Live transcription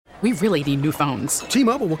We really need new phones.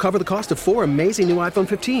 T-Mobile will cover the cost of 4 amazing new iPhone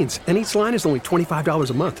 15s, and each line is only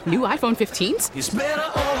 $25 a month. New iPhone 15s? It's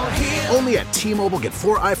better over here. Only at T-Mobile, get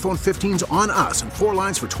 4 iPhone 15s on us and 4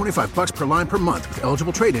 lines for $25 per line per month with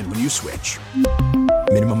eligible trade-in when you switch.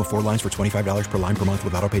 Minimum of 4 lines for $25 per line per month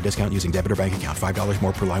with autopay discount using debit or bank account. $5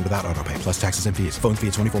 more per line without autopay, plus taxes and fees. Phone fee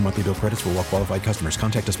at 24 monthly bill credits for well-qualified customers.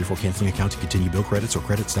 Contact us before canceling account to continue bill credits or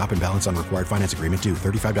credit stop and balance on required finance agreement due.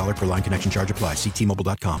 $35 per line connection charge applies. See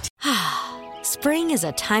T-Mobile.com. Spring is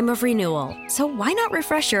a time of renewal, so why not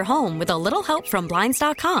refresh your home with a little help from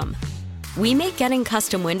Blinds.com? We make getting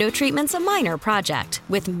custom window treatments a minor project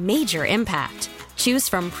with major impact. Choose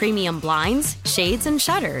from premium blinds, shades, and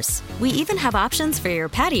shutters. We even have options for your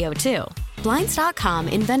patio, too. Blinds.com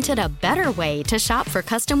invented a better way to shop for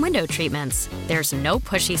custom window treatments. There's no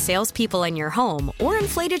pushy salespeople in your home or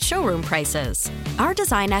inflated showroom prices. Our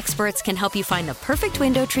design experts can help you find the perfect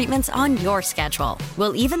window treatments on your schedule.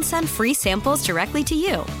 We'll even send free samples directly to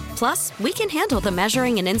you. Plus, we can handle the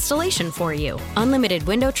measuring and installation for you. Unlimited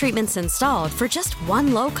window treatments installed for just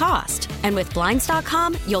one low cost. And with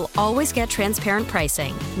Blinds.com, you'll always get transparent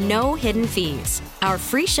pricing. No hidden fees. Our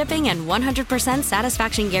free shipping and 100%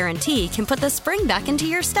 satisfaction guarantee can put the spring back into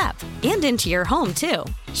your step and into your home, too.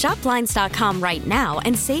 Shop Blinds.com right now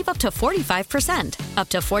and save up to 45%. Up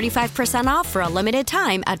to 45% off for a limited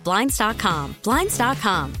time at Blinds.com.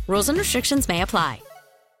 Blinds.com. Rules and restrictions may apply.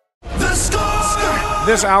 The Score!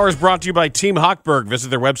 This hour is brought to you by Team Hochberg. Visit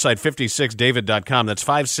their website, 56david.com. That's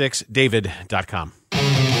 56david.com.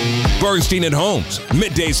 Bernstein and Holmes,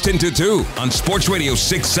 middays 10 to 2 on Sports Radio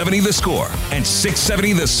 670 The Score and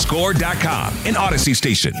 670thescore.com, an Odyssey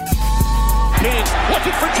station. King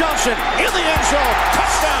looking for Johnson in the end zone.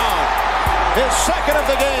 Touchdown! His second of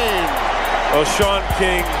the game. Well, Sean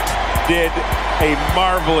King did a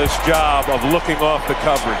marvelous job of looking off the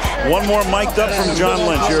coverage. One more mic'd up from John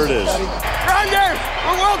Lynch. Here it is. Right there!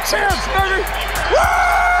 We're world champs, baby! Woo!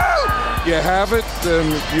 You have it,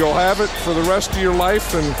 then you'll have it for the rest of your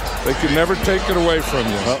life, and they can never take it away from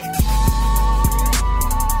you.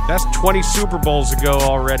 That's 20 Super Bowls ago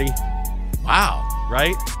already. Wow.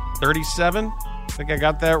 Right? 37? I think I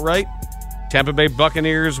got that right. Tampa Bay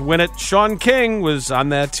Buccaneers win it. Sean King was on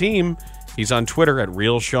that team. He's on Twitter at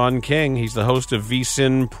Real Sean King. He's the host of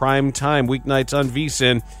VSiN Prime Time, weeknights on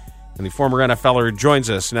VSiN. And the former NFLer joins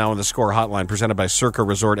us now on the Score Hotline, presented by Circa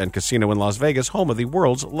Resort and Casino in Las Vegas, home of the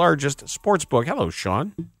world's largest sports book. Hello,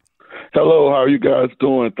 Sean. Hello, how are you guys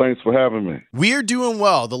doing? Thanks for having me. We're doing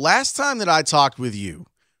well. The last time that I talked with you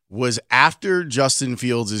was after Justin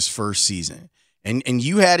Fields' first season, and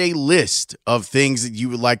you had a list of things that you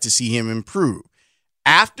would like to see him improve.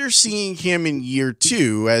 After seeing him in year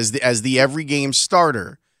 2 as the every game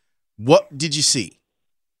starter, what did you see?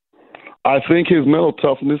 I think his mental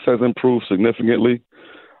toughness has improved significantly.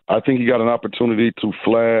 I think he got an opportunity to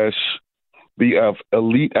flash the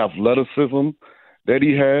elite athleticism that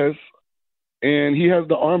he has, and he has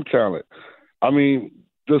the arm talent. I mean,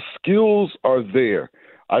 the skills are there.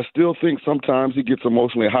 I still think sometimes he gets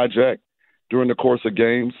emotionally hijacked during the course of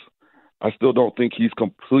games. I still don't think he's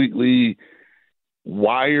completely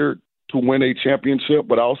wired to win a championship,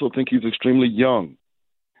 but I also think he's extremely young.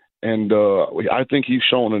 And I think he's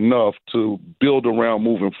shown enough to build around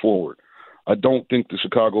moving forward. I don't think the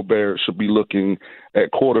Chicago Bears should be looking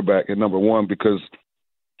at quarterback at number 1, because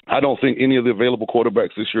I don't think any of the available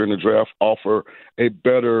quarterbacks this year in the draft offer a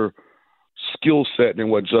better skill set than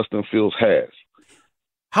what Justin Fields has.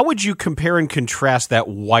 How would you compare and contrast that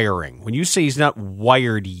wiring when you say he's not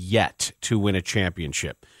wired yet to win a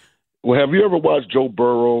championship? Well, have you ever watched Joe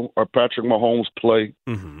Burrow or Patrick Mahomes play?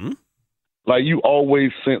 Mm-hmm. Like, you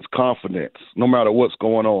always sense confidence no matter what's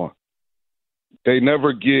going on. They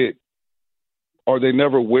never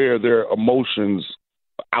wear their emotions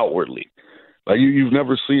outwardly. Like, you've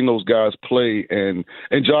never seen those guys play. And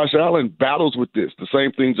Josh Allen battles with this, the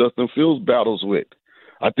same thing Justin Fields battles with.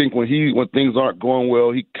 I think when things aren't going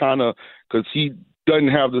well, he because he doesn't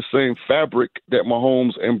have the same fabric that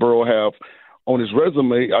Mahomes and Burrow have on his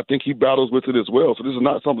resume, I think he battles with it as well. So this is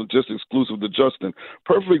not something just exclusive to Justin.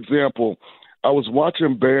 Perfect example, I was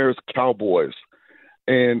watching Bears-Cowboys,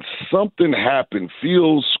 and something happened.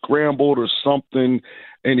 Fields scrambled or something,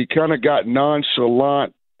 and he kind of got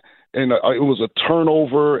nonchalant, and it was a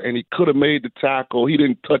turnover, and he could have made the tackle. He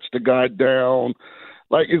didn't touch the guy down.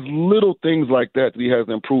 Like, it's little things like that he has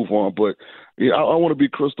to improve on. But yeah, I want to be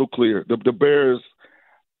crystal clear. The Bears,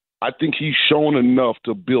 I think he's shown enough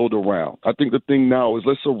to build around. I think the thing now is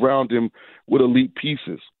let's surround him with elite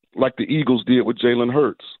pieces, like the Eagles did with Jalen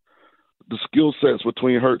Hurts. The skill sets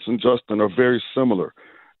between Hurts and Justin are very similar.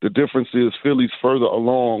 The difference is Philly's further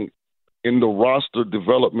along in the roster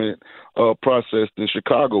development process than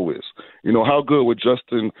Chicago is. You know, how good would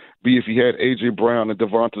Justin be if he had A.J. Brown and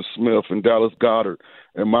Devonta Smith and Dallas Goedert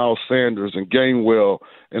and Miles Sanders and Gainwell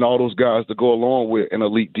and all those guys to go along with an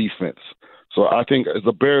elite defense? So I think as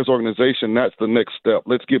a Bears organization, that's the next step.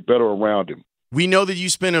 Let's get better around him. We know that you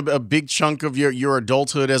spent a big chunk of your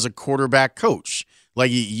adulthood as a quarterback coach.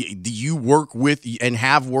 Like you work with and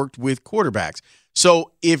have worked with quarterbacks.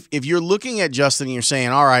 So if you're looking at Justin and you're saying,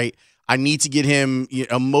 all right, I need to get him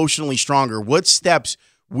emotionally stronger, what steps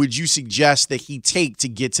would you suggest that he take to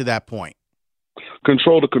get to that point?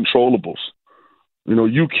 Control the controllables. You know,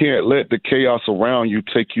 you can't let the chaos around you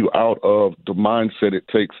take you out of the mindset it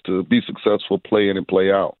takes to be successful play in and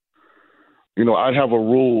play out. You know, I'd have a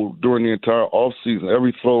rule during the entire offseason.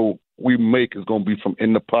 Every throw we make is going to be from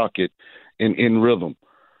in the pocket and in rhythm.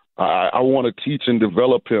 I want to teach and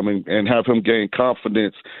develop him and have him gain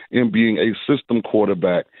confidence in being a system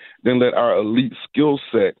quarterback, then let our elite skill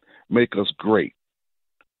set make us great.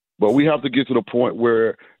 But we have to get to the point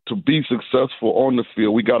where to be successful on the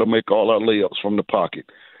field, we got to make all our layups from the pocket.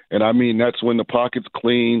 And I mean, that's when the pocket's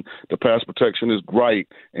clean, the pass protection is right,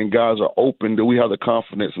 and guys are open, that we have the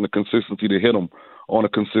confidence and the consistency to hit them on a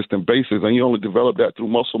consistent basis. And you only develop that through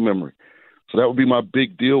muscle memory. So that would be my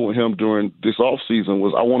big deal with him during this offseason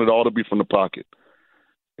was I want it all to be from the pocket.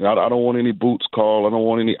 You know, I don't want any boots called. I don't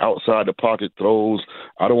want any outside the pocket throws.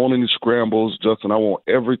 I don't want any scrambles, Justin. I want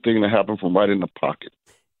everything to happen from right in the pocket.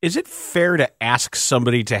 Is it fair to ask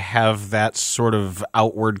somebody to have that sort of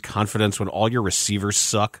outward confidence when all your receivers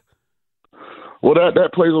suck? Well,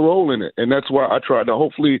 that plays a role in it, and that's why I tried to.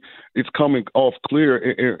 Hopefully it's coming off clear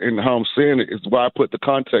in how I'm saying it. Is why I put the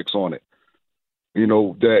context on it. You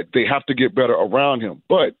know, that they have to get better around him.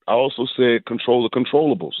 But I also said control the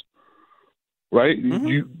controllables, right?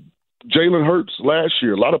 Mm-hmm. Jalen Hurts last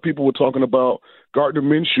year, a lot of people were talking about Gardner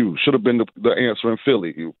Minshew should have been the answer in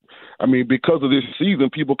Philly. I mean, because of this season,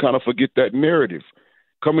 people kind of forget that narrative.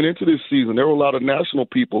 Coming into this season, there were a lot of national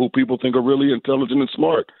people who people think are really intelligent and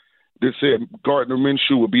smart that said Gardner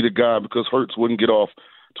Minshew would be the guy because Hurts wouldn't get off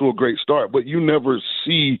to a great start. But you never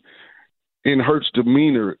see in Hurts'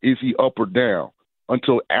 demeanor, is he up or down,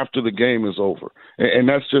 until after the game is over. And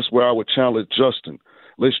that's just where I would challenge Justin.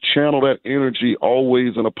 Let's channel that energy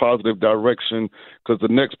always in a positive direction because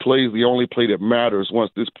the next play is the only play that matters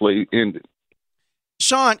once this play ended.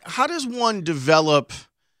 Sean, how does one develop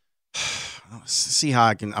 – see how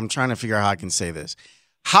I can – I'm trying to figure out how I can say this.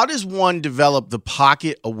 How does one develop the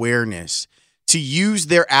pocket awareness to use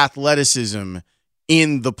their athleticism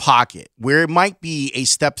in the pocket where it might be a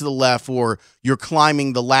step to the left or you're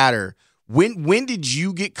climbing the ladder? When did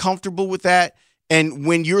you get comfortable with that? And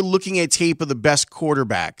when you're looking at tape of the best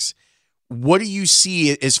quarterbacks, what do you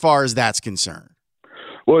see as far as that's concerned?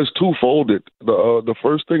 Well, it's twofolded. The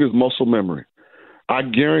first thing is muscle memory. I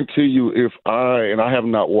guarantee you if I have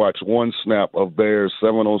not watched one snap of Bears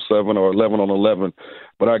 7-on-7 or 11-on-11,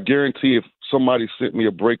 but I guarantee if somebody sent me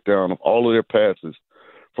a breakdown of all of their passes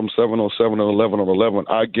from 7-on-7 and 11-on-11,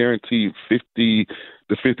 I guarantee 50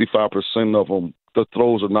 to 55% of them, the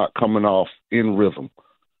throws are not coming off in rhythm.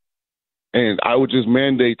 And I would just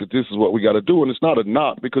mandate that this is what we got to do. And it's not a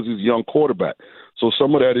knock because he's a young quarterback. So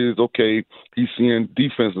some of that is, okay, he's seeing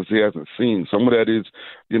defenses he hasn't seen. Some of that is,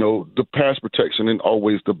 you know, the pass protection isn't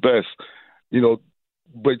always the best, you know,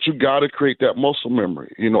 but you got to create that muscle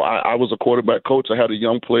memory. You know, I was a quarterback coach. I had a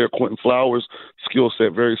young player, Quentin Flowers, skill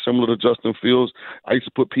set very similar to Justin Fields. I used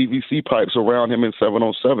to put PVC pipes around him in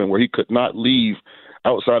 7-on-7 where he could not leave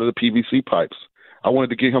outside of the PVC pipes. I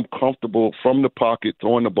wanted to get him comfortable from the pocket,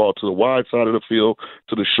 throwing the ball to the wide side of the field,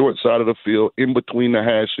 to the short side of the field, in between the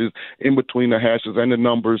hashes and the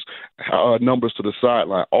numbers to the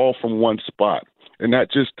sideline, all from one spot. And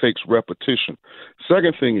that just takes repetition.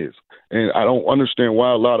 Second thing is, and I don't understand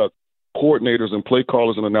why a lot of coordinators and play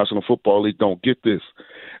callers in the National Football League don't get this,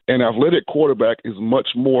 an athletic quarterback is much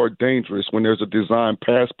more dangerous when there's a designed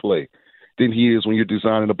pass play than he is when you're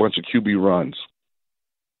designing a bunch of QB runs.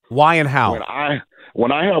 Why and how?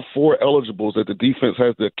 When I have 4 eligibles that the defense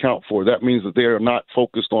has to account for, that means that they are not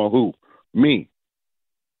focused on who? Me.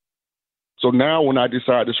 So now when I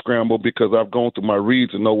decide to scramble because I've gone through my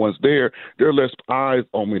reads and no one's there, there are less eyes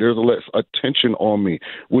on me. There's less attention on me,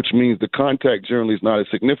 which means the contact generally is not as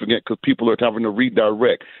significant because people are having to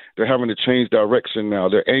redirect. They're having to change direction now.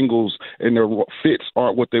 Their angles and their fits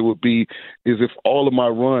aren't what they would be is if all of my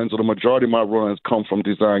runs or the majority of my runs come from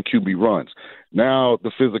design QB runs. Now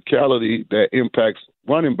the physicality that impacts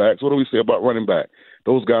running backs, what do we say about running back?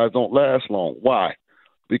 Those guys don't last long. Why?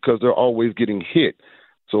 Because they're always getting hit.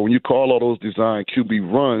 So when you call all those design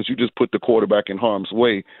QB runs, you just put the quarterback in harm's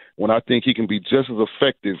way, when I think he can be just as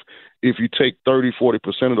effective if you take 30, 40%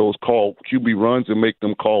 of those called QB runs and make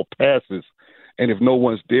them call passes. And if no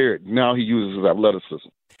one's there, now he uses his athleticism.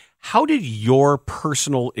 How did your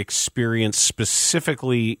personal experience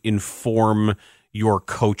specifically inform your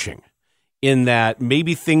coaching? In that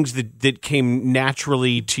maybe things that came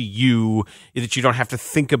naturally to you that you don't have to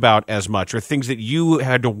think about as much, or things that you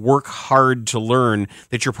had to work hard to learn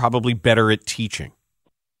that you're probably better at teaching?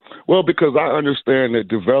 Well, because I understand that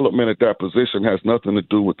development at that position has nothing to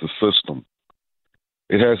do with the system.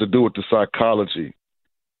 It has to do with the psychology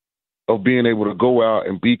of being able to go out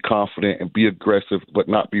and be confident and be aggressive but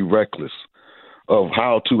not be reckless, of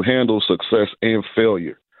how to handle success and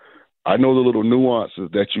failure. I know the little nuances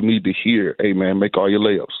that you need to hear. Hey, man, make all your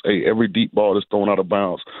layups. Hey, every deep ball that's thrown out of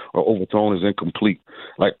bounds or overthrown is incomplete.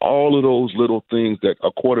 Like all of those little things that a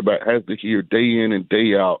quarterback has to hear day in and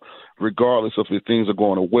day out, regardless of if things are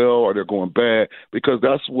going well or they're going bad, because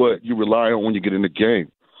that's what you rely on when you get in the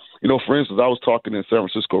game. You know, for instance, I was talking in San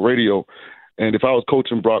Francisco radio, and if I was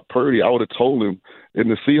coaching Brock Purdy, I would have told him in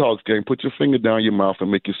the Seahawks game, put your finger down your mouth and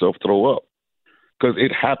make yourself throw up, because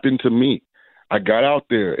it happened to me. I got out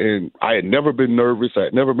there, and I had never been nervous. I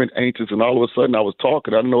had never been anxious, and all of a sudden I was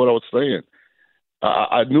talking. I didn't know what I was saying.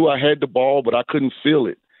 I knew I had the ball, but I couldn't feel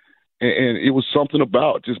it. And it was something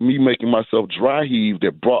about just me making myself dry heave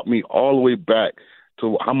that brought me all the way back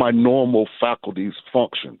to how my normal faculties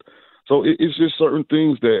functioned. So it's just certain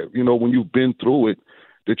things that, you know, when you've been through it,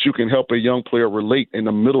 that you can help a young player relate in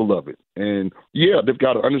the middle of it. And, yeah, they've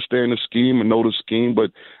got to understand the scheme and know the scheme,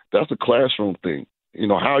 but that's a classroom thing. You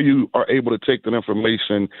know, how you are able to take that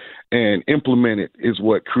information and implement it is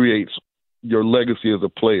what creates your legacy as a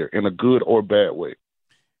player in a good or bad way.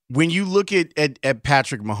 When you look at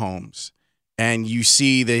Patrick Mahomes and you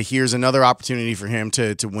see that here's another opportunity for him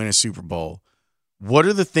to win a Super Bowl, what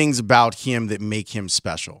are the things about him that make him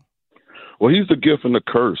special? Well, he's the gift and the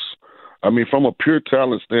curse. I mean, from a pure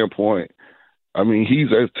talent standpoint, I mean, he's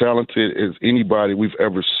as talented as anybody we've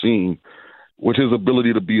ever seen, with his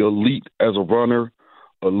ability to be elite as a runner,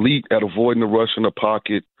 elite at avoiding the rush in the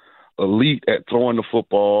pocket, elite at throwing the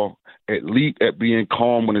football, elite at being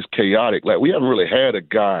calm when it's chaotic. Like, we haven't really had a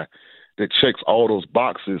guy that checks all those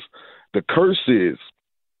boxes. The curse is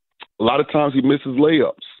a lot of times he misses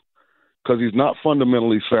layups because he's not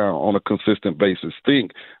fundamentally sound on a consistent basis.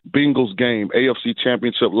 Think Bengals game, AFC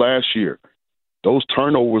Championship last year. Those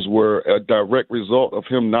turnovers were a direct result of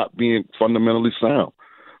him not being fundamentally sound.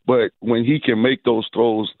 But when he can make those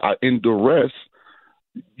throws in duress,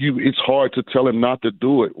 it's hard to tell him not to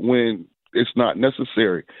do it when it's not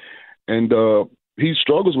necessary. And he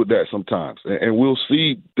struggles with that sometimes. And we'll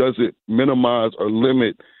see, does it minimize or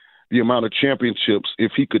limit the amount of championships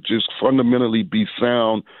if he could just fundamentally be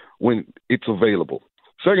sound when it's available.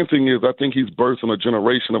 Second thing is, I think he's birthing a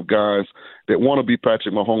generation of guys that want to be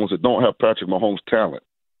Patrick Mahomes that don't have Patrick Mahomes' talent.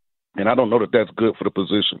 And I don't know that that's good for the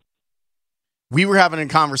position. We were having a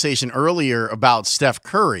conversation earlier about Steph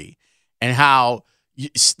Curry and how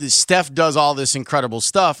Steph does all this incredible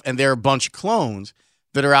stuff, and there are a bunch of clones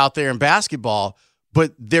that are out there in basketball,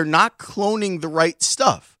 but they're not cloning the right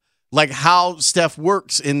stuff. Like how Steph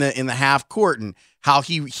works in the half court and how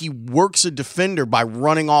he works a defender by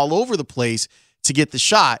running all over the place to get the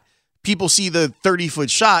shot. People see the 30-foot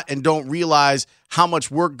shot and don't realize how much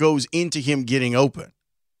work goes into him getting open.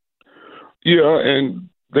 Yeah, and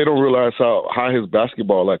they don't realize how high his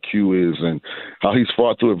basketball IQ is and how he's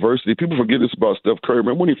fought through adversity. People forget this about Steph Curry.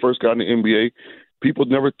 Remember when he first got in the NBA, people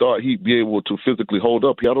never thought he'd be able to physically hold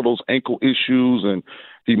up. He had all those ankle issues, and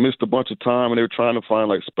he missed a bunch of time, and they were trying to find,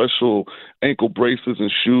 like, special ankle braces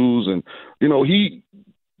and shoes. And, you know, he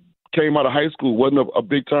came out of high school, wasn't a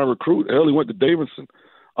big-time recruit. Hell, he went to Davidson.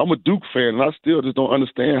 I'm a Duke fan, and I still just don't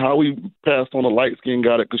understand how he passed on a light-skinned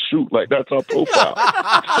guy that could shoot. Like, that's our profile.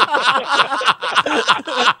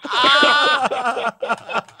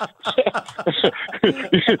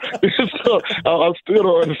 So, I still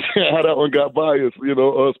don't understand how that one got biased, you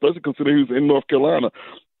know, especially considering he was in North Carolina.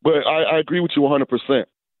 But I agree with you 100%.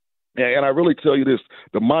 And I really tell you this,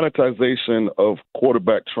 the monetization of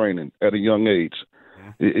quarterback training at a young age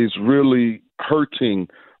is really hurting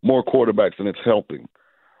more quarterbacks than it's helping.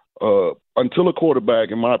 Until a quarterback,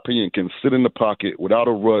 in my opinion, can sit in the pocket without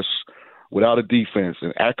a rush, without a defense,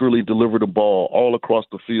 and accurately deliver the ball all across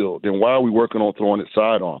the field, then why are we working on throwing it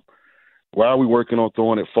sidearm? Why are we working on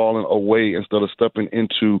throwing it falling away instead of stepping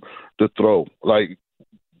into the throw? Like,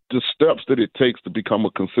 the steps that it takes to become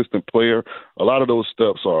a consistent player, a lot of those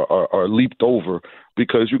steps are leaped over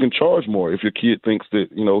because you can charge more if your kid thinks that,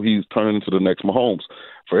 you know, he's turning into the next Mahomes.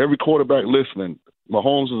 For every quarterback listening,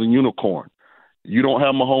 Mahomes is a unicorn. You don't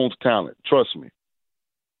have Mahomes' talent. Trust me.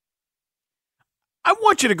 I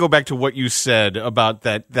want you to go back to what you said about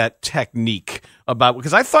that technique, about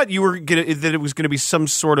because I thought you were that it was going to be some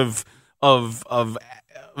sort of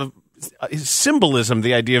symbolism,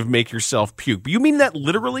 the idea of make yourself puke. But you mean that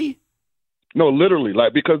literally? No, literally,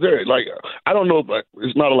 like, because they're like, I don't know, but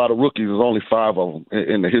it's not a lot of rookies. There's only 5 of them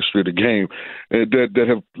in the history of the game that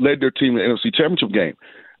have led their team in the NFC Championship game.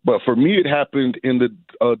 But for me, it happened in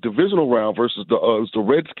the divisional round versus the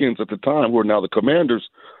Redskins at the time, who are now the Commanders.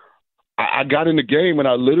 I got in the game and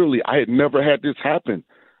I had never had this happen.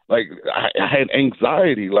 Like, I had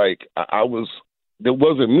anxiety. Like, it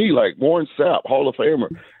wasn't me. Like, Warren Sapp, Hall of Famer,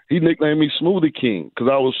 he nicknamed me Smoothie King because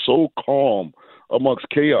I was so calm amongst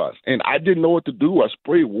chaos. And I didn't know what to do. I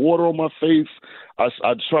sprayed water on my face. I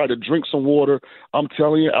tried to drink some water. I'm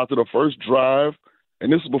telling you, after the first drive,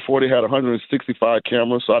 and this is before they had 165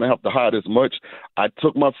 cameras, so I didn't have to hide as much, I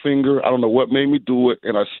took my finger, I don't know what made me do it,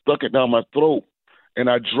 and I stuck it down my throat, and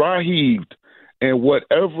I dry heaved. And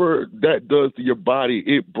whatever that does to your body,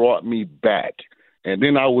 it brought me back. And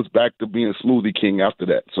then I was back to being Smoothie King after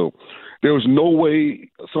that. So there was no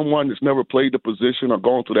way someone that's never played the position or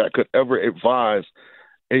gone through that could ever advise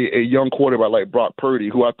a young quarterback like Brock Purdy,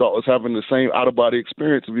 who I thought was having the same out-of-body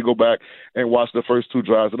experience if you go back and watch the first 2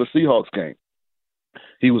 drives of the Seahawks game.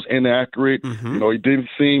 He was inaccurate. Mm-hmm. You know, he didn't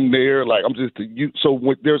seem there. Like,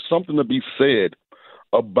 there's something to be said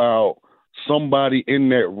about somebody in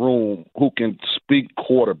that room who can speak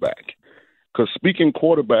quarterback. Because speaking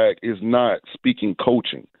quarterback is not speaking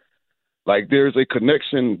coaching. Like, there's a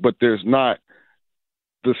connection, but there's not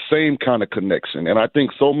the same kind of connection. And I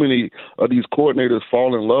think so many of these coordinators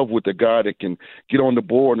fall in love with the guy that can get on the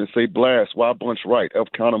board and say blast, Y bunch right, F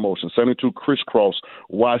counter motion, 72 crisscross,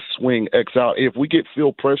 Y swing, X out. If we get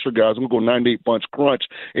field pressure, guys, we're going to go 98 bunch crunch,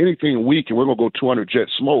 anything weak, and we're going to go 200 jet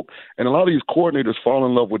smoke. And a lot of these coordinators fall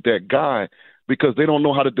in love with that guy because they don't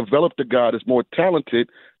know how to develop the guy that's more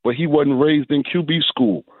talented, but he wasn't raised in QB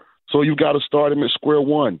school. So you got to start him at square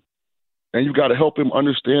one. And you got to help him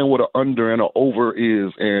understand what an under and an over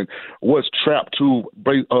is and what's trap 2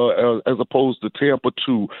 as opposed to Tampa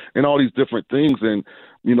 2 and all these different things. And,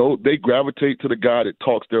 you know, they gravitate to the guy that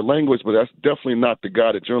talks their language, but that's definitely not the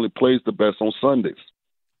guy that generally plays the best on Sundays.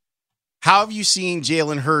 How have you seen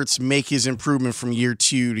Jalen Hurts make his improvement from year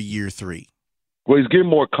 2 to year 3? Well, he's getting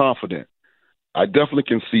more confident. I definitely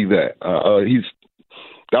can see that.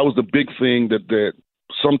 That was the big thing that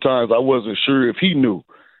sometimes I wasn't sure if he knew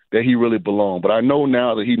that he really belonged. But I know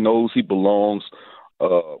now that he knows he belongs.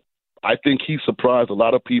 I think he surprised a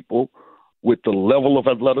lot of people with the level of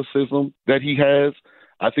athleticism that he has.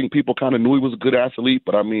 I think people kind of knew he was a good athlete,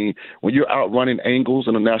 but I mean, when you're out running angles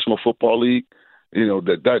in the National Football League, you know,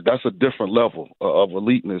 that's a different level of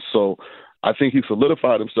eliteness. So I think he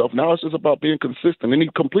solidified himself. Now it's just about being consistent, and he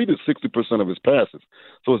completed 60% of his passes.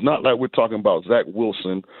 So it's not like we're talking about Zach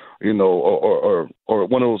Wilson, you know, or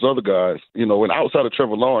one of those other guys, you know. And outside of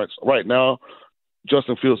Trevor Lawrence, right now,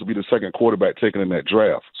 Justin Fields will be the second quarterback taken in that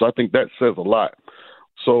draft. So I think that says a lot.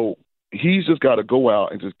 So he's just got to go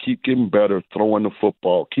out and just keep getting better, throwing the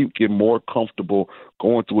football, keep getting more comfortable,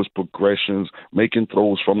 going through his progressions, making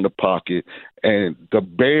throws from the pocket. And the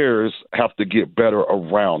Bears have to get better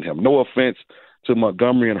around him. No offense to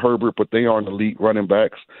Montgomery and Herbert, but they aren't elite running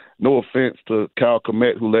backs. No offense to Kyle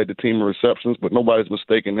Kmet, who led the team in receptions, but nobody's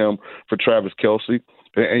mistaken him for Travis Kelce.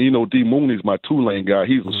 And you know, D. Mooney's my Tulane guy.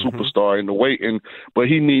 He's a superstar in the waiting, but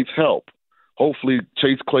he needs help. Hopefully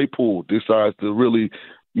Chase Claypool decides to really,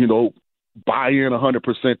 you know, buy in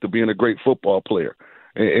 100% to being a great football player.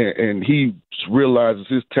 And he realizes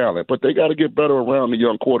his talent. But they got to get better around the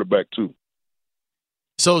young quarterback, too.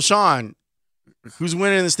 So, Sean, who's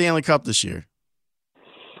winning the Stanley Cup this year?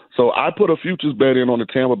 So I put a futures bet in on the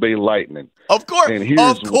Tampa Bay Lightning. Of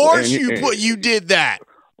course. You did that.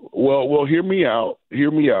 Well, hear me out.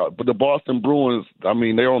 But the Boston Bruins, I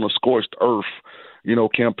mean, they're on a scorched earth, you know,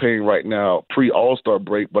 campaign right now, pre-All-Star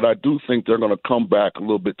break, but I do think they're going to come back a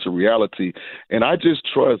little bit to reality. And I just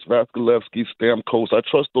trust Vasilevsky, Stamkos. I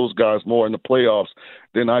trust those guys more in the playoffs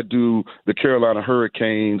than I do the Carolina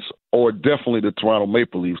Hurricanes or definitely the Toronto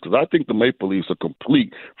Maple Leafs, because I think the Maple Leafs are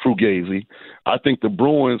complete fugazi. I think the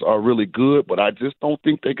Bruins are really good, but I just don't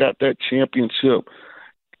think they got that championship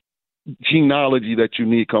genealogy that you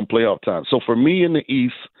need come playoff time. So for me in the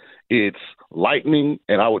East, it's Lightning,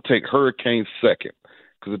 and I would take Hurricanes second,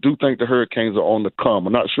 because I do think the Hurricanes are on the come.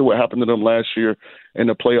 I'm not sure what happened to them last year in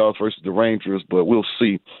the playoffs versus the Rangers, but we'll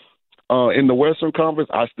see. In the Western Conference,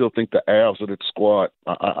 I still think the Avs are the squad.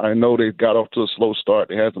 I know they got off to a slow start.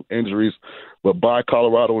 They had some injuries, but buy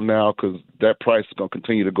Colorado now because that price is going to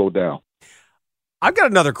continue to go down. I've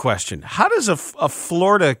got another question. How does a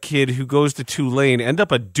Florida kid who goes to Tulane end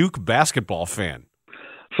up a Duke basketball fan?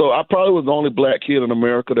 So I probably was the only black kid in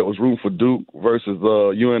America that was rooting for Duke versus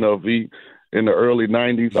UNLV in the early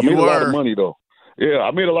 90s. I made a lot of money, though. Yeah,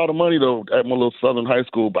 I made a lot of money, though, at my little Southern high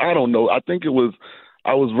school. But I don't know. I think I was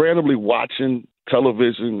randomly watching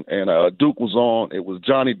television, and Duke was on. It was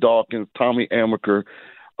Johnny Dawkins, Tommy Amaker.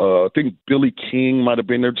 I think Billy King might have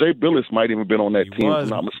been there. Jay Billis might even been on that team, if I'm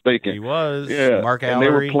not mistaken. He was. Yeah. Mark Allery. And they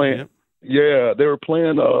were playing. Yep. Yeah, they were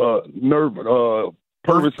playing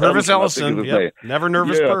Purvis Ellison. Yep. Never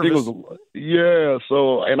Nervous Purvis.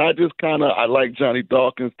 So, and I just I like Johnny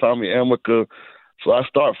Dawkins, Tommy Amaker. So I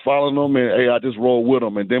start following them, and hey, I just roll with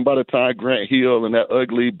them. And then by the time Grant Hill and that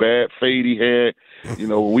ugly, bad fade he had,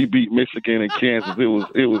 we beat Michigan and Kansas. It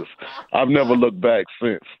was. I've never looked back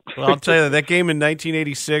since. Well, I'll tell you, that game in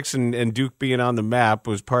 1986 and Duke being on the map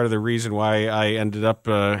was part of the reason why I ended up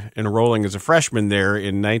enrolling as a freshman there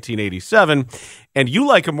in 1987. And you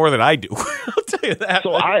like him more than I do. I'll tell you that.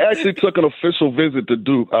 So I actually took an official visit to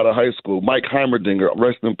Duke out of high school. Mike Heimerdinger,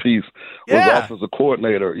 rest in peace, was offensive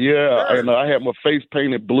coordinator. Yeah, sure. And I had my face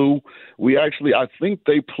painted blue. I think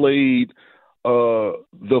they played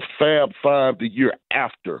the Fab Five the year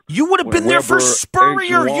after. You would have been there for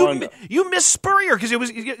Spurrier. You missed Spurrier because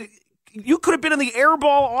you could have been in the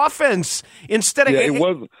airball offense instead of. Yeah, it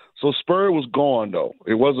wasn't. So Spurrier was gone though.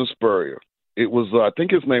 It wasn't Spurrier. It was. I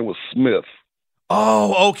think his name was Smith.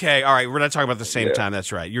 Oh, okay. All right. We're not talking about the same time.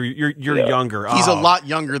 That's right. You're younger. He's a lot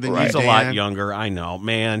younger than you, He's Dan. a lot younger. I know,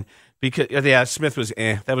 man. Because Smith was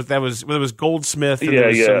That was Goldsmith. And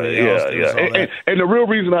And the real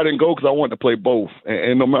reason I didn't go because I wanted to play both.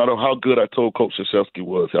 And no matter how good I told Coach Krzyzewski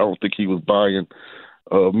was, I don't think he was buying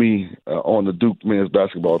me on the Duke men's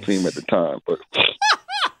basketball team at the time. But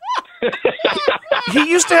he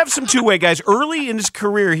used to have some two-way guys. Early in his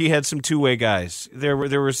career, he had some two-way guys. I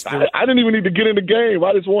didn't even need to get in the game.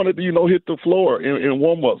 I just wanted to, hit the floor in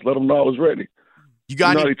warm-ups, let them know I was ready. You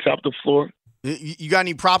got he tapped the floor. You got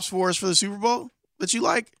any props for us for the Super Bowl that you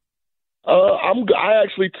like? I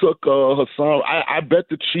actually took Hassan. I bet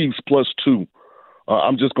the Chiefs +2.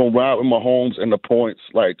 I'm just gonna ride with Mahomes and the points.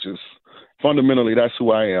 Like, just fundamentally, that's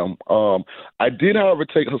who I am. I did, however,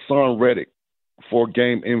 take Hassan Reddick for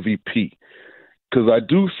game MVP because I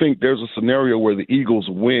do think there's a scenario where the Eagles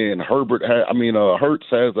win. Hurts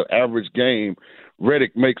has an average game.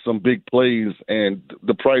 Reddick makes some big plays, and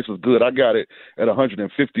the price is good. I got it at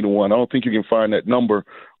 150 to 1. I don't think you can find that number,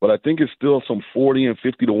 but I think it's still some 40 and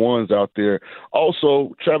 50 to 1s out there.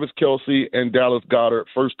 Also, Travis Kelce and Dallas Goedert,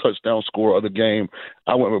 first touchdown scorer of the game.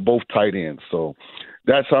 I went with both tight ends, so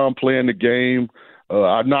that's how I'm playing the game.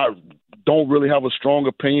 Don't really have a strong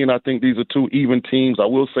opinion. I think these are two even teams. I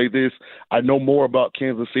will say this: I know more about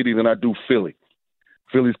Kansas City than I do Philly.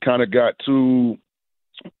 Philly's kind of got two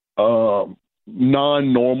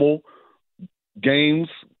non-normal games.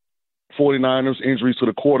 49ers, injuries to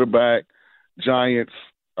the quarterback. Giants,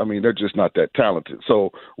 they're just not that talented.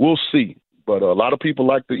 So we'll see. But a lot of people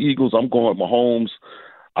like the Eagles. I'm going with Mahomes.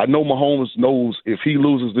 I know Mahomes knows if he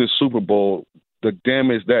loses this Super Bowl, the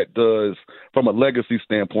damage that does from a legacy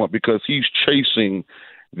standpoint, because he's chasing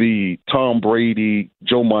the Tom Brady,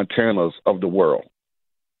 Joe Montanas of the world.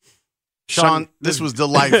 Sean, this was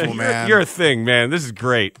delightful, man. You're a thing, man. This is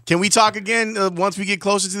great. Can we talk again once we get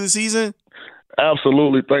closer to the season?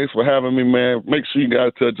 Absolutely. Thanks for having me, man. Make sure you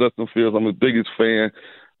guys tell Justin Fields I'm his biggest fan.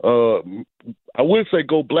 I would say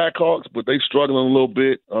go Blackhawks, but they struggling a little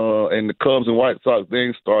bit. And the Cubs and White Sox, they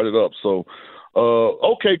ain't started up. So,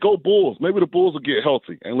 okay, go Bulls. Maybe the Bulls will get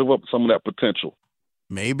healthy and live up to some of that potential.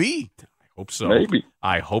 Maybe. I hope so. Maybe.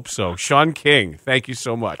 I hope so. Sean King, thank you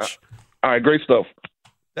so much. All right, great stuff.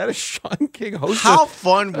 That is Sean King, host How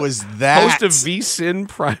fun was that? Host of VSiN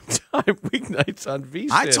Primetime Weeknights on VSiN.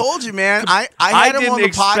 I told you, man. I had him on the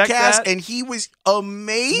podcast, and he was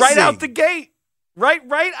amazing. Right out the gate.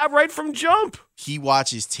 Right from jump. He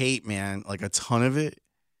watches tape, man, like a ton of it,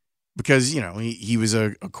 because, he was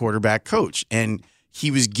a quarterback coach, and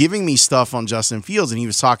he was giving me stuff on Justin Fields, and he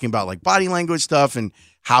was talking about, like, body language stuff and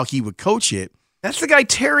how he would coach it. That's the guy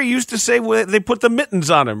Terry used to say when they put the mittens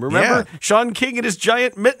on him. Remember? Yeah. Sean King and his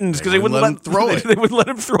giant mittens because they wouldn't let him throw it. They wouldn't let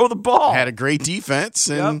him throw the ball. Had a great defense,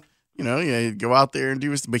 and he'd go out there and do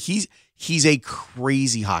his. But he's a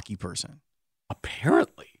crazy hockey person.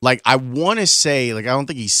 Apparently, like, I want to say, like, I don't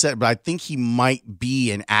think he said, but I think he might be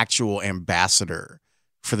an actual ambassador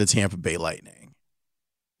for the Tampa Bay Lightning.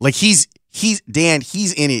 Like, he's Dan.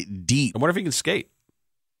 He's in it deep. I wonder if he can skate.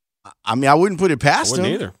 I wouldn't put it past him. I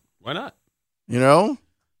wouldn't either. Why not? All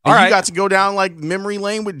right. You got to go down like memory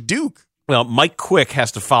lane with Duke. Well, Mike Quick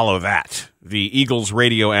has to follow that. the Eagles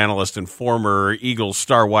radio analyst and former Eagles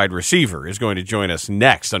star wide receiver, is going to join us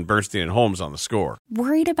next on Bernstein and Holmes on The Score.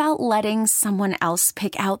 Worried about letting someone else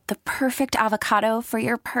pick out the perfect avocado for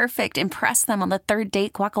your perfect impress them on the third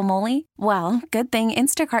date guacamole? Well, good thing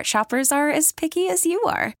Instacart shoppers are as picky as you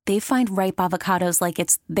are. They find ripe avocados like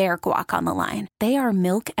it's their guac on the line. They are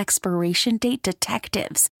milk expiration date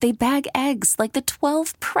detectives. They bag eggs like the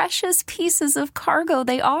 12 precious pieces of cargo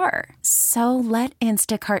they are. So let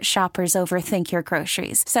Instacart shoppers overthink your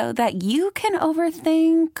groceries so that you can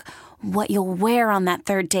overthink what you'll wear on that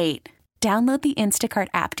third date. Download the Instacart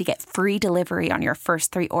app to get free delivery on your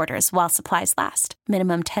first 3 orders while supplies last.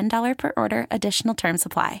 Minimum $10 per order. Additional terms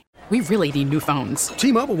apply. We really need new phones.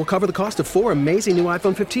 T-Mobile will cover the cost of 4 amazing new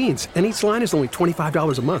iPhone 15s, and each line is only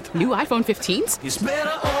 $25 a month. New iPhone 15s? It's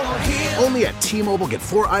better over here. Only at T-Mobile, get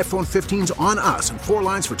 4 iPhone 15s on us and 4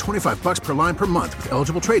 lines for $25 per line per month with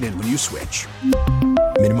eligible trade-in when you switch.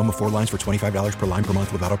 Minimum of 4 lines for $25 per line per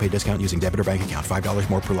month with autopay discount using debit or bank account. $5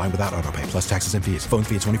 more per line without autopay, plus taxes and fees. Phone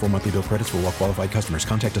fee at 24 monthly bill credits for well-qualified customers.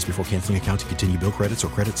 Contact us before canceling account to continue bill credits or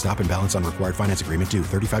credit stop and balance on required finance agreement due.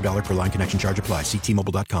 $35 per line connection charge applies. See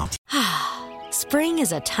T-Mobile.com. Spring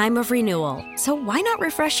is a time of renewal, so why not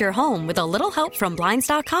refresh your home with a little help from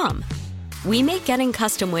Blinds.com? We make getting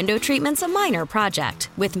custom window treatments a minor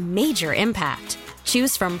project with major impact.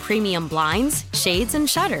 Choose from premium blinds, shades, and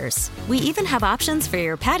shutters. We even have options for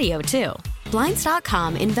your patio, too.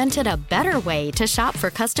 Blinds.com invented a better way to shop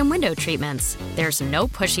for custom window treatments. There's no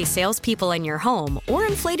pushy salespeople in your home or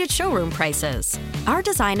inflated showroom prices. Our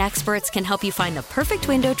design experts can help you find the perfect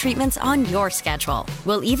window treatments on your schedule.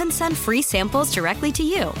 We'll even send free samples directly to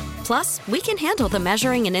you. Plus, we can handle the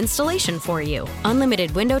measuring and installation for you.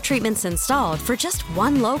 Unlimited window treatments installed for just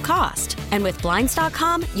one low cost. And with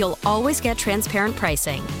Blinds.com, you'll always get transparent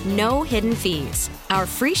pricing. No hidden fees. Our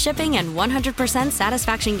free shipping and 100%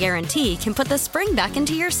 satisfaction guarantee can put the spring back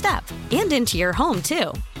into your step and into your home,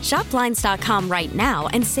 too. Shop Blinds.com right now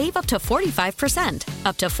and save up to 45%.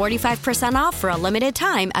 Up to 45% off for a limited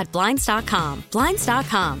time at Blinds.com.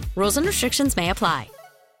 Blinds.com. Rules and restrictions may apply.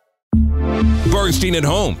 Bernstein and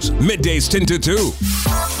Holmes, middays 10 to 2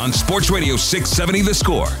 on Sports Radio 670 The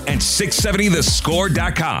Score and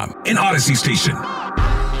 670thescore.com in Odyssey Station.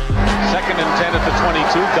 2nd and 10 at the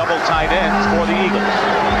 22, double tight ends for the Eagles.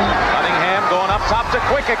 Cunningham going up top to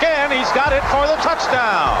Quick again. He's got it for the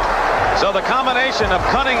touchdown. So the combination of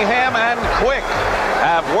Cunningham and Quick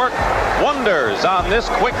have worked wonders on this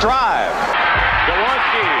quick drive.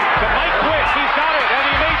 Jaworski to Mike Quick. He's got it, and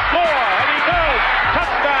he may score, and he does.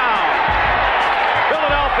 Touchdown,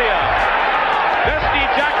 Philadelphia. Dusty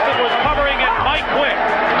Jackson was covering it. Mike Quick.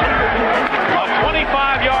 A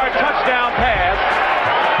 25-yard touchdown pass.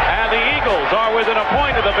 The Eagles are within a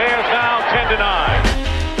point of the Bears now,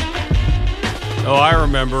 10-9. Oh, I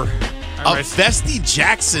remember. A Festy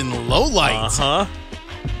Jackson lowlight. Uh-huh.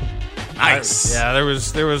 Nice.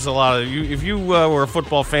 There was a lot of if you were a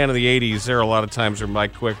football fan of the 80s, there are a lot of times where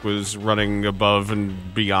Mike Quick was running above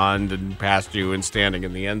and beyond and past you and standing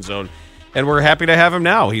in the end zone. And we're happy to have him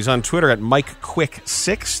now. He's on Twitter at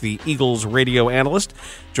MikeQuick6, the Eagles radio analyst.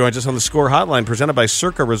 Joins us on the Score Hotline, presented by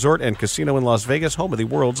Circa Resort and Casino in Las Vegas, home of the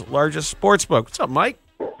world's largest sportsbook. What's up, Mike?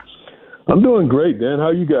 I'm doing great, Dan. How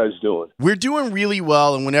are you guys doing? We're doing really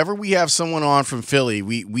well, and whenever we have someone on from Philly,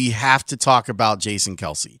 we have to talk about Jason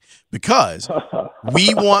Kelce because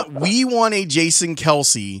we want a Jason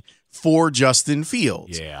Kelce for Justin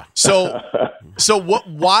Fields. Yeah. So what?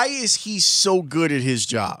 Why is he so good at his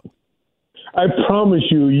job? I promise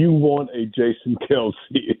you want a Jason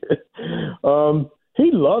Kelce.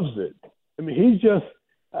 He loves it. I mean, he's just.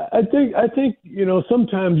 I think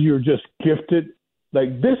sometimes you're just gifted.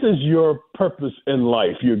 Like, this is your purpose in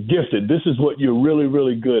life. You're gifted. This is what you're really,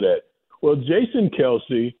 really good at. Well, Jason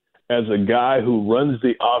Kelce, as a guy who runs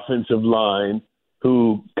the offensive line,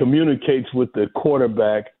 who communicates with the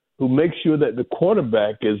quarterback, who makes sure that the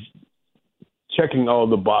quarterback is checking all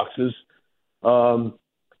the boxes.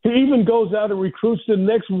 He even goes out and recruits the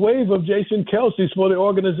next wave of Jason Kelce's for the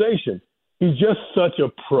organization. He's just such a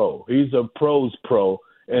pro. He's a pro's pro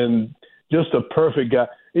and just a perfect guy.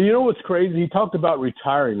 And you know what's crazy? He talked about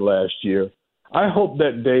retiring last year. I hope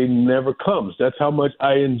that day never comes. That's how much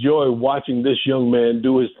I enjoy watching this young man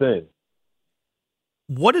do his thing.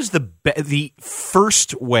 What is the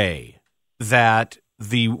first way that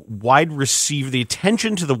the wide receiver, the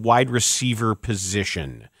attention to the wide receiver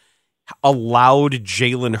position allowed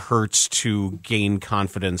Jalen Hurts to gain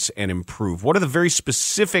confidence and improve? What are the very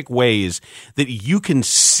specific ways that you can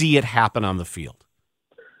see it happen on the field?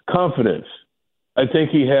 Confidence. I think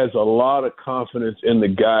he has a lot of confidence in the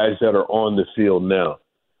guys that are on the field now.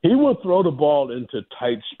 He will throw the ball into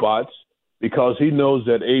tight spots, because he knows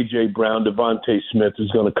that A.J. Brown, Devontae Smith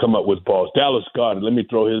is going to come up with balls. Dallas Goedert, let me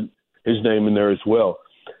throw his name in there as well.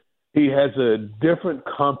 He has a different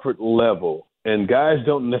comfort level, and guys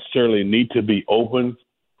don't necessarily need to be open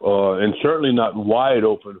and certainly not wide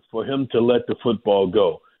open for him to let the football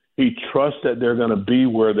go. He trusts that they're going to be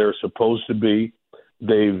where they're supposed to be.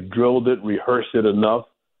 They've drilled it, rehearsed it enough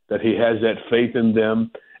that he has that faith in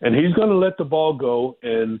them, and he's going to let the ball go.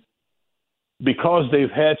 And because they've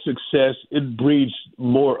had success, it breeds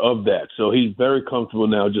more of that. So he's very comfortable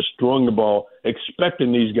now just throwing the ball,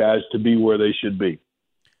 expecting these guys to be where they should be.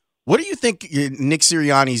 What do you think Nick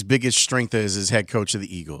Sirianni's biggest strength is as head coach of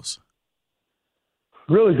the Eagles?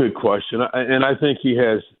 Really good question, and I think he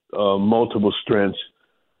has multiple strengths.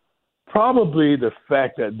 Probably the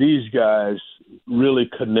fact that these guys really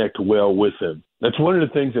connect well with him. That's one of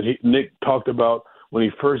the things that Nick talked about when he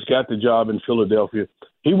first got the job in Philadelphia.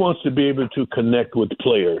 He wants to be able to connect with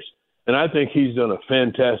players, and I think he's done a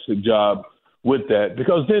fantastic job with that,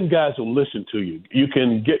 because then guys will listen to you. You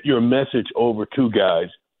can get your message over to guys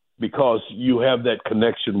because you have that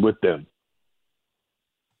connection with them.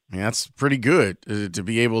 Yeah, that's pretty good to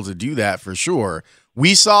be able to do that for sure.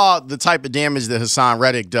 We saw the type of damage that Hassan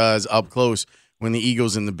Reddick does up close when the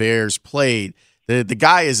Eagles and the Bears played. The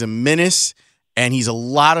guy is a menace, and he's a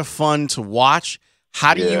lot of fun to watch.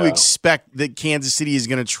 How do you expect that Kansas City is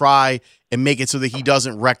going to try and make it so that he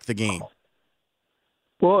doesn't wreck the game?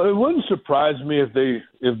 Well, it wouldn't surprise me if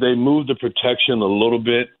they move the protection a little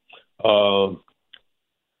bit.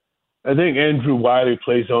 I think Andrew Wiley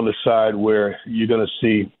plays on the side where you're going to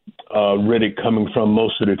see Reddick coming from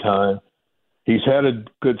most of the time. He's had a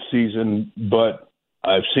good season, but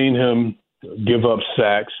I've seen him give up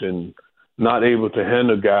sacks and not able to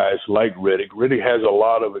handle guys like Reddick. Reddick has a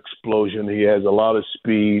lot of explosion. He has a lot of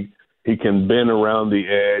speed. He can bend around the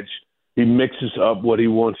edge. He mixes up what he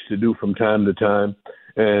wants to do from time to time.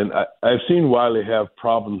 And I've seen Wiley have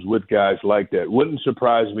problems with guys like that. Wouldn't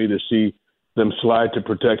surprise me to see them slide to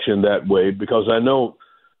protection that way, because I know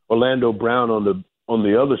Orlando Brown on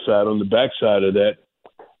the other side, on the backside of that,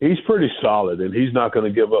 he's pretty solid, and he's not going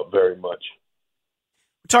to give up very much.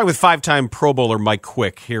 We're talking with five-time Pro Bowler Mike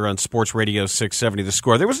Quick here on Sports Radio 670 The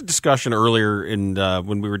Score. There was a discussion earlier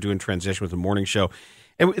when we were doing Transition with the morning show,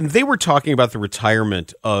 and they were talking about the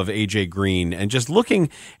retirement of A.J. Green and just looking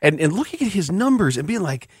at his numbers and being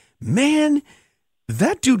like, man,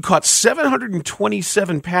 that dude caught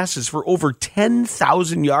 727 passes for over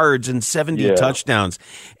 10,000 yards and 70 touchdowns.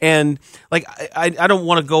 And, like, I don't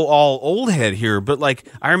want to go all old head here, but, like,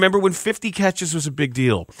 I remember when 50 catches was a big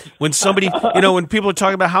deal. When somebody, when people are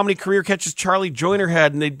talking about how many career catches Charlie Joyner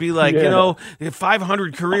had, and they'd be like,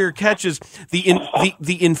 500 career catches.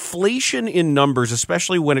 The inflation in numbers,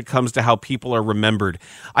 especially when it comes to how people are remembered.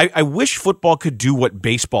 I wish football could do what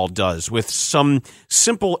baseball does with some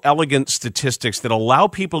simple, elegant statistics that allow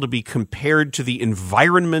people to be compared to the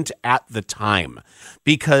environment at the time,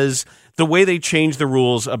 because the way they change the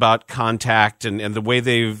rules about contact and the way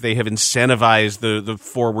they have incentivized the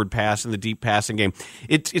forward pass and the deep passing game,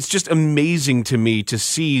 it's just amazing to me to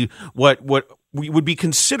see what would be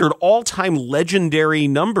considered all-time legendary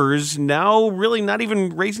numbers now really not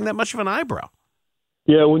even raising that much of an eyebrow.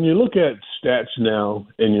 Yeah, when you look at stats now,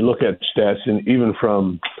 and you look at stats and even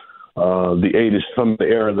from the 80s, from the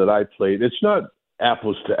era that I played, it's not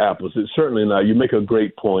apples to apples. It's certainly not. You make a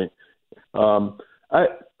great point.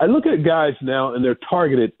 I look at guys now, and they're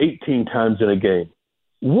targeted 18 times in a game.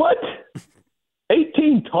 What?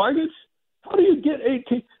 18 targets? How do you get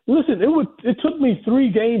 18? Listen, it took me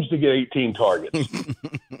 3 games to get 18 targets,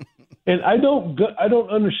 and I don't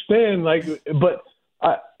understand.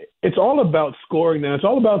 It's all about scoring now. It's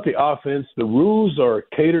all about the offense. The rules are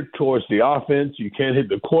catered towards the offense. You can't hit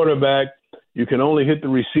the quarterback. You can only hit the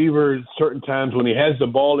receiver certain times when he has the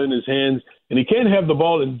ball in his hands, and he can't have the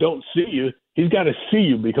ball and don't see you. He's got to see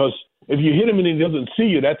you, because if you hit him and he doesn't see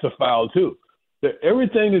you, that's a foul too.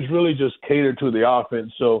 Everything is really just catered to the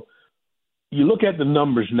offense. So you look at the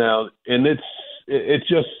numbers now, and it's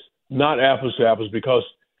just not apples to apples, because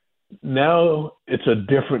now it's a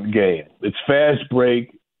different game. It's fast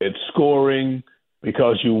break. It's scoring,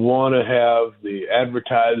 because you want to have the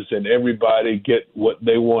advertisers and everybody get what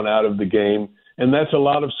they want out of the game. And that's a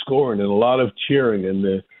lot of scoring and a lot of cheering and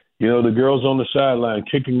the girls on the sideline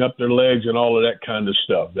kicking up their legs and all of that kind of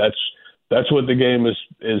stuff. That's what the game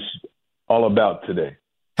is all about today.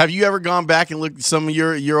 Have you ever gone back and looked at some of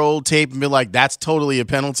your old tape and been like, that's totally a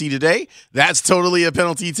penalty today? That's totally a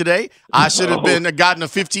penalty today? I should have gotten a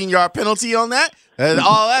 15-yard penalty on that? And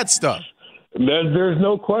all that stuff. There's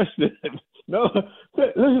no question. No,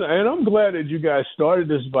 listen, and I'm glad that you guys started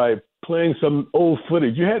this by playing some old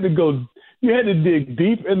footage. You had to go You had to dig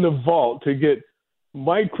deep in the vault to get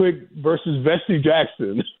Mike Quick versus Vesty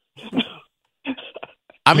Jackson.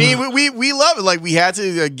 I mean, we love it. Like, we had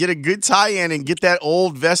to get a good tie-in and get that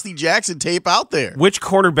old Vesty Jackson tape out there. Which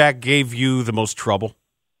cornerback gave you the most trouble?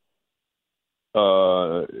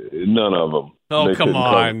 None of them. Oh, come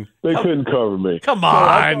on. They couldn't cover me. Come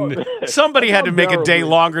on. Somebody had to make a day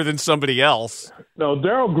longer than somebody else. No,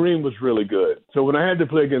 Darrell Green was really good. So when I had to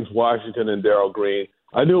play against Washington and Darrell Green,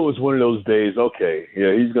 I knew it was one of those days, okay,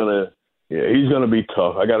 he's gonna be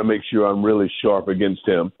tough. I got to make sure I'm really sharp against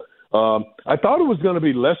him. I thought it was going to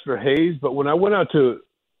be Lester Hayes, but when I went out to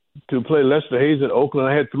play Lester Hayes at Oakland,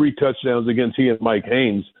 I had 3 touchdowns against he and Mike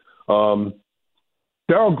Haynes.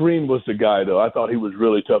 Darrell Green was the guy, though. I thought he was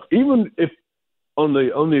really tough. Even if on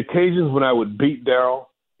the occasions when I would beat Darrell,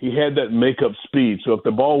 he had that makeup speed. So if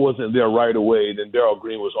the ball wasn't there right away, then Darrell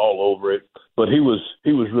Green was all over it. But he was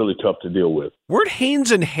really tough to deal with. Weren't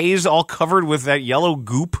Haynes and Hayes all covered with that yellow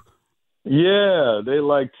goop? Yeah, they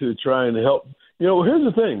like to try and help. You know, here's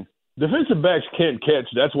the thing. Defensive backs can't catch.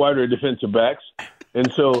 That's why they're defensive backs.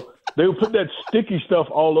 And so they would put that sticky stuff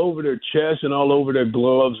all over their chest and all over their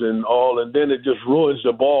gloves and then it just ruins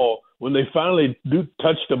the ball. When they finally do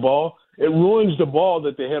touch the ball, it ruins the ball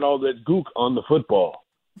that they had all that gook on the football.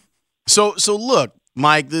 So look,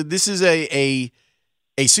 Mike, this is a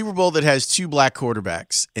Super Bowl that has 2 black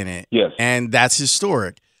quarterbacks in it. Yes. And that's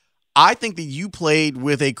historic. I think that you played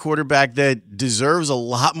with a quarterback that deserves a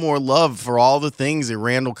lot more love for all the things that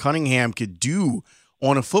Randall Cunningham could do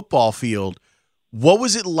on a football field. What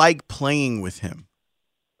was it like playing with him?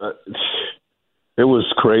 It was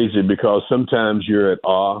crazy because sometimes you're at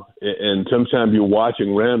awe and sometimes you're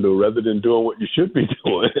watching Randall rather than doing what you should be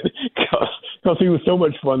doing because he was so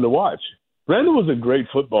much fun to watch. Randall was a great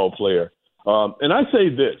football player. And I say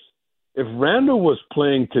this, if Randall was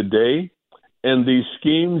playing today, and these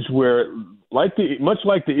schemes where, much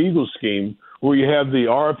like the Eagles scheme, where you have the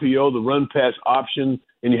RPO, the run pass option,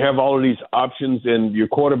 and you have all of these options, and your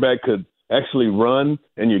quarterback could actually run,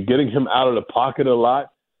 and you're getting him out of the pocket a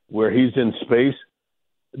lot, where he's in space.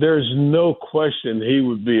 There's no question he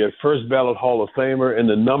would be a first ballot Hall of Famer, and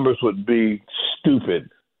the numbers would be stupid.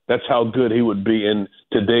 That's how good he would be in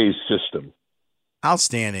today's system.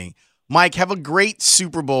 Outstanding, Mike. Have a great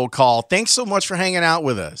Super Bowl call. Thanks so much for hanging out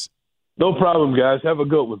with us. No problem, guys. Have a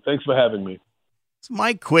good one. Thanks for having me. It's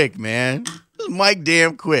Mike Quick, man. It's Mike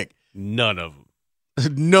damn Quick. None of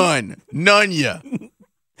them. None ya.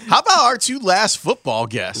 How about our 2 last football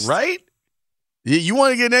guests? Right? You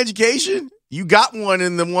want to get an education? You got one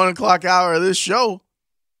in the 1 o'clock hour of this show.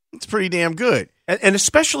 It's pretty damn good. And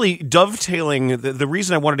especially dovetailing, the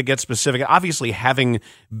reason I wanted to get specific, obviously having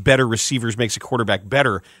better receivers makes a quarterback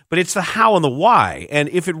better, but it's the how and the why. And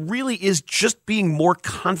if it really is just being more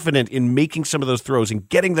confident in making some of those throws and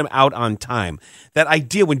getting them out on time, that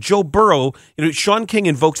idea when Joe Burrow, Sean King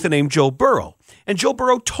invokes the name Joe Burrow, and Joe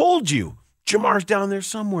Burrow told you, Jamar's down there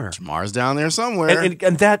somewhere.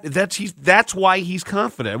 And that's why he's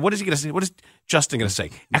confident. What is he going to say? What is Justin going to say?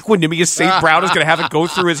 Equanimous St. Brown is going to have it go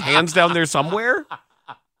through his hands down there somewhere?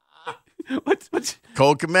 What's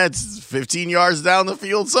Cole Kmet's 15 yards down the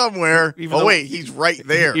field somewhere. He's right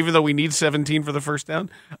there. Even though we need 17 for the first down?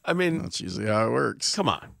 I mean, that's usually how it works. Come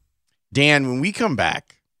on. Dan, when we come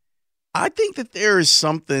back, I think that there is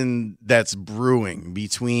something that's brewing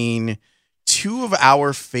between 2 of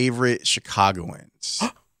our favorite Chicagoans.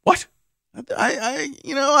 What? I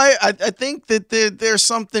think that there's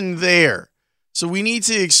something there. So we need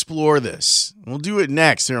to explore this. We'll do it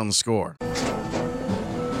next here on The Score.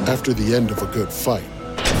 After the end of a good fight,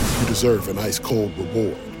 you deserve an ice-cold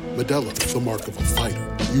reward. Modelo is the mark of a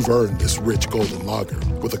fighter. You've earned this rich golden lager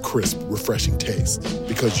with a crisp, refreshing taste.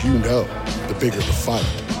 Because you know, the bigger the fight,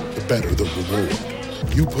 the better the reward.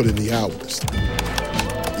 You put in the hours,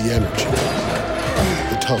 the energy,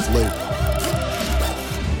 the tough labor.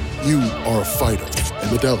 You are a fighter,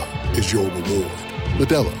 and Modelo is your reward.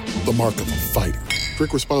 Modelo, the mark of a fighter.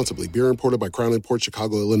 Drink responsibly. Beer imported by Crown Imports,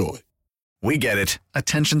 Chicago, Illinois. We get it.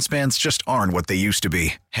 Attention spans just aren't what they used to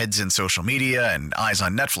be. Heads in social media and eyes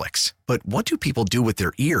on Netflix. But what do people do with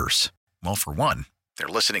their ears? Well, for one, they're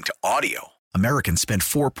listening to audio. Americans spend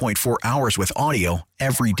 4.4 hours with audio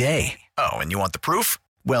every day. Oh, and you want the proof?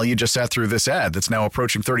 Well, you just sat through this ad that's now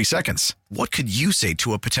approaching 30 seconds. What could you say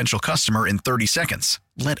to a potential customer in 30 seconds?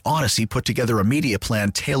 Let Odyssey put together a media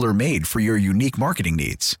plan tailor-made for your unique marketing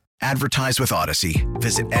needs. Advertise with Odyssey.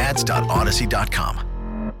 Visit ads.odyssey.com.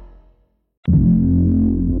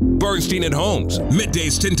 Bernstein and Holmes,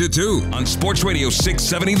 middays 10 to 2 on Sports Radio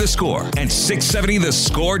 670 The Score and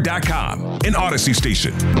 670thescore.com, an Odyssey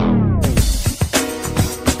station.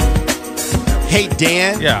 Hey,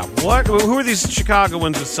 Dan. Yeah. What? Who are these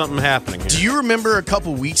Chicagoans with something happening here? Do you remember a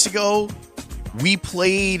couple weeks ago, we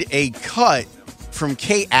played a cut from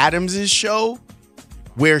Kay Adams' show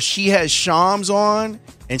where she has Shams on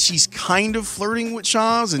and she's kind of flirting with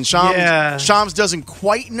Shams, and Shams doesn't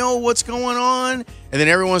quite know what's going on, and then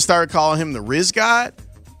everyone started calling him the Riz God?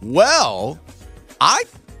 Well, I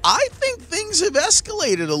think things have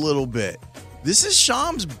escalated a little bit. This is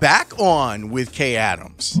Shams back on with Kay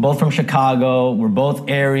Adams. Both from Chicago. We're both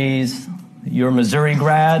Aries. You're a Missouri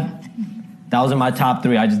grad. That was in my top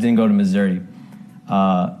 3. I just didn't go to Missouri.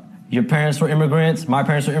 Your parents were immigrants. My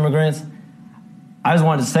parents were immigrants. I just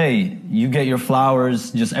wanted to say, you get your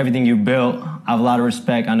flowers, just everything you built. I have a lot of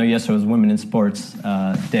respect. I know yesterday was Women in Sports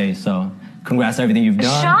Day, so congrats on everything you've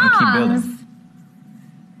done and keep building.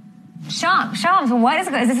 Shams, what is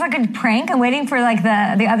this like a prank? I'm waiting for like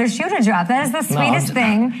the other shoe to drop. That is the sweetest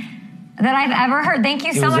thing that I've ever heard. Thank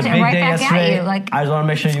you so much. And right back at you. Like, I just want to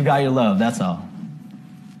make sure you got your love. That's all.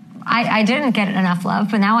 I didn't get enough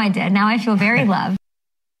love, but now I did. Now I feel very loved.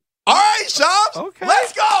 All right, Shams. Okay.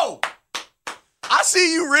 Let's go. I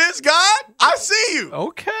see you, Riz God. I see you.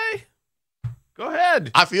 Okay. Go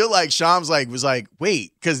ahead. I feel like Shams was like,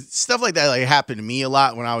 wait, because stuff like that happened to me a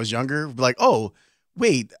lot when I was younger. Like, oh,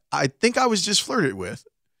 wait, I think I was just flirted with,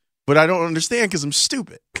 but I don't understand because I'm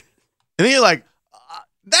stupid. And then you're like,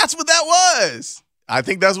 that's what that was. I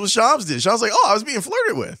think that's what Shams did. Shams like, oh, I was being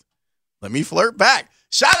flirted with. Let me flirt back.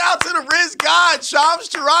 Shout out to the Riz God, Shams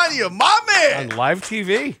Charania, my man. On live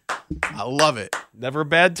TV. I love it. Never a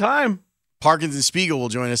bad time. Parkins and Spiegel will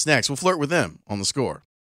join us next. We'll flirt with them on The Score.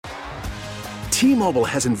 T-Mobile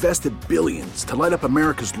has invested billions to light up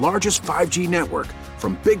America's largest 5G network,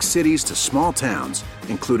 from big cities to small towns,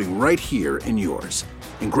 including right here in yours.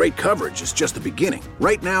 And great coverage is just the beginning.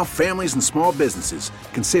 Right now, families and small businesses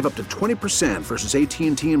can save up to 20% versus AT&T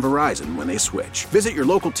and Verizon when they switch. Visit your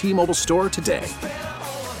local T-Mobile store today.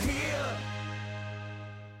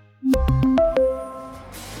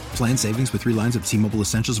 Plan savings with 3 lines of T-Mobile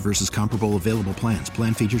Essentials versus comparable available plans.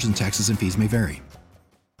 Plan features and taxes and fees may vary.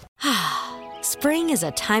 Spring is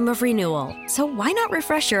a time of renewal, so why not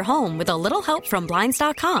refresh your home with a little help from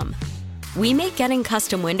Blinds.com? We make getting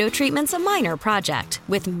custom window treatments a minor project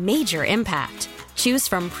with major impact. Choose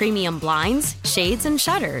from premium blinds, shades, and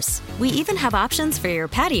shutters. We even have options for your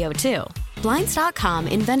patio, too. Blinds.com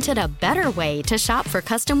invented a better way to shop for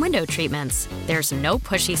custom window treatments. There's no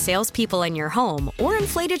pushy salespeople in your home or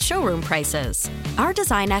inflated showroom prices. Our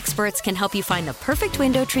design experts can help you find the perfect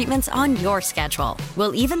window treatments on your schedule.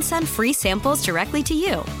 We'll even send free samples directly to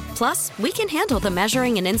you. Plus, we can handle the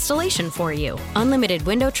measuring and installation for you. Unlimited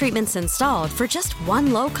window treatments installed for just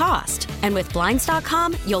one low cost. And with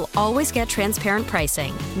Blinds.com, you'll always get transparent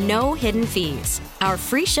pricing. No hidden fees. Our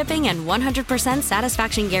free shipping and 100%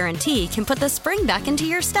 satisfaction guarantee can put the spring back into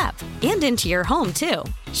your step and into your home, too.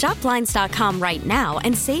 Shop Blinds.com right now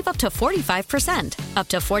and save up to 45%. Up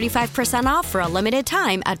to 45% off for a limited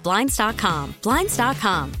time at Blinds.com.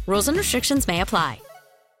 Blinds.com. Rules and restrictions may apply.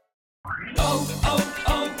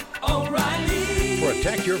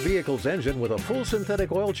 Protect your vehicle's engine with a full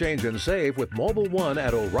synthetic oil change and save with Mobil 1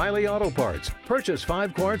 at O'Reilly Auto Parts. Purchase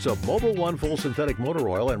 5 quarts of Mobil 1 full synthetic motor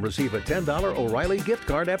oil and receive a $10 O'Reilly gift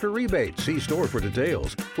card after rebate. See store for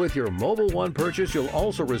details. With your Mobil 1 purchase, you'll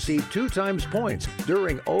also receive 2 times points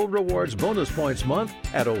during O Rewards Bonus Points Month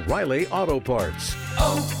at O'Reilly Auto Parts.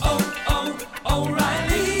 O'Reilly.